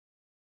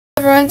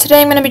Everyone,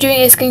 today I'm going to be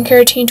doing a skincare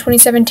routine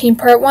 2017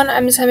 part 1.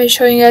 I'm just going to be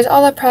showing you guys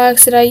all the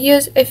products that I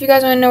use. If you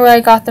guys want to know where I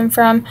got them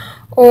from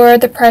or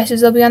the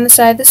prices, they'll be on the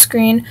side of the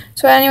screen.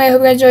 So anyway, I hope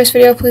you guys enjoy this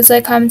video. Please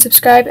like, comment,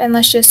 subscribe, and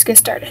let's just get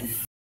started.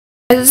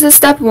 This is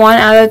step 1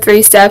 out of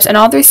 3 steps, and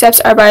all 3 steps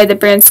are by the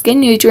brand Skin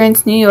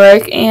Nutrients New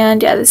York.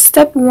 And yeah, this is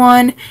step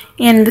 1,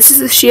 and this is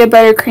the Shea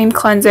Butter Cream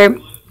Cleanser.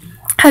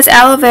 Has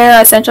aloe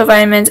vera, essential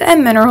vitamins,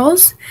 and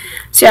minerals.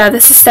 So yeah,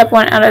 this is step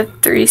 1 out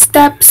of 3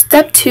 steps.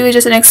 Step 2 is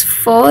just an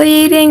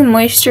exfoliating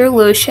moisture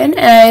lotion,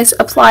 and I just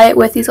apply it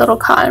with these little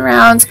cotton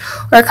rounds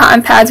or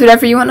cotton pads,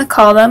 whatever you want to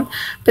call them.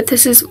 But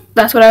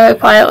that's what I would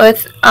apply it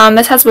with.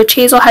 This has witch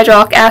hazel,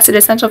 hyaluronic acid,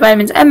 essential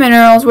vitamins, and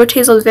minerals. Witch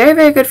hazel is very,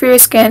 very good for your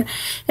skin.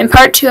 In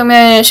part 2, I'm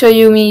going to show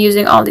you me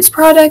using all these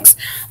products.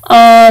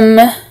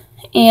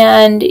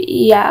 And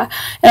yeah,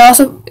 and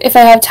also if I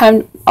have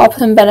time, I'll put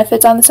some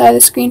benefits on the side of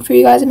the screen for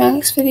you guys in my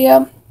next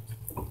video,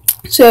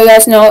 so you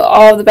guys know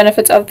all of the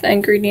benefits of the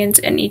ingredients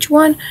in each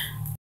one.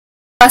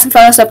 Last and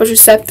final step, which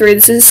is step 3.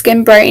 This is a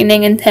skin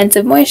brightening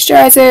intensive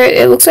moisturizer.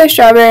 It looks like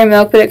strawberry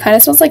milk, but it kind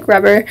of smells like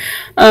rubber.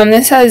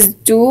 This has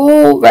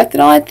dual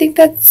retinol, I think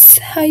that's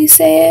how you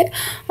say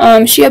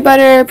it. Shea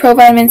butter, pro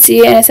vitamin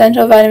C, and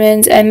essential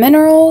vitamins and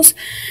minerals.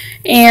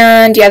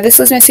 And yeah, this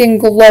leaves my skin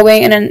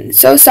glowing and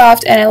so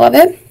soft, and I love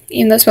it,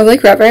 even though it smells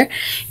like rubber.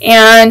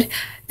 And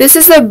this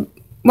is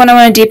when I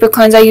want a deeper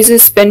cleanse, I use a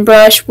spin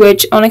brush,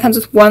 which only comes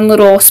with one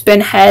little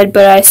spin head,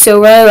 but I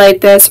still really like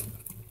this.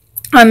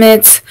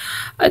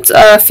 It's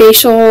a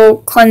facial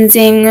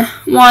cleansing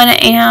one,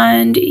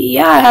 and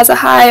yeah, it has a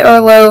high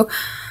or low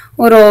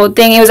little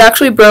thing. It was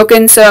actually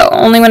broken, so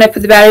only when I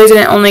put the batteries in,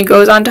 it only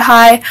goes on to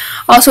high.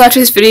 Also,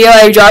 after this video,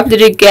 I dropped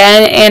it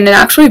again, and it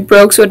actually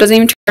broke, so it doesn't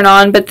even turn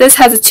on. But this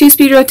has a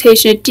 2-speed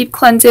rotation. It deep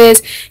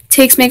cleanses,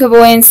 takes makeup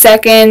away in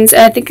seconds,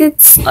 and I think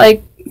it's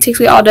like takes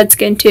away all dead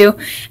skin too.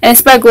 And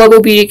it's by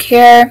Global Beauty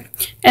Care.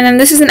 And then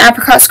this is an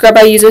apricot scrub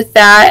I use with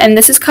that, and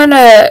this is kind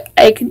of,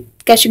 I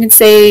guess you could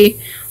say,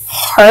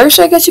 harsh,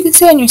 I guess you could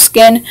say, on your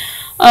skin.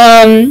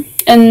 And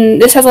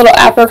this has little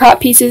apricot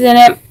pieces in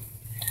it.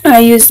 I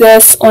use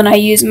this when I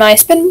use my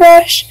spin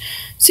brush.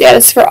 So yeah,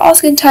 this is for all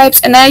skin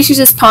types. And I use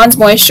this Pond's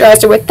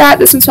moisturizer with that.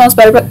 This one smells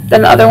better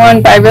than the other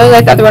one, but I really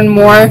like the other one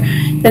more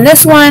than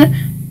this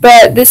one.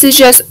 But this is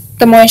just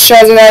the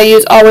moisturizer that I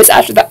use always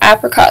after the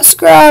apricot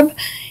scrub.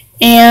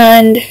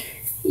 And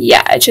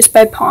yeah, it's just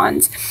by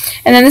Pond's.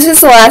 And then this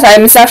is the last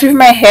item. It's actually for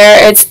my hair.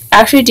 It's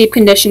actually a deep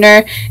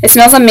conditioner. It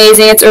smells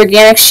amazing. It's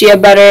organic shea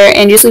butter,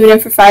 and you just leave it in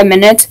for 5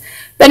 minutes.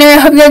 But anyway, I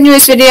hope you guys enjoyed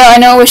this video. I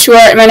know it was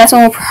short. My next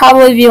one will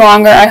probably be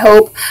longer, I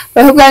hope.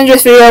 But I hope you guys enjoyed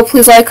this video.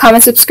 Please like,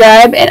 comment,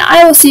 subscribe, and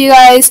I will see you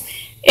guys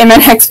in my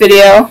next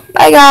video.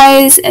 Bye,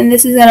 guys. And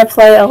this is going to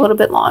play a little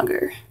bit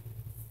longer.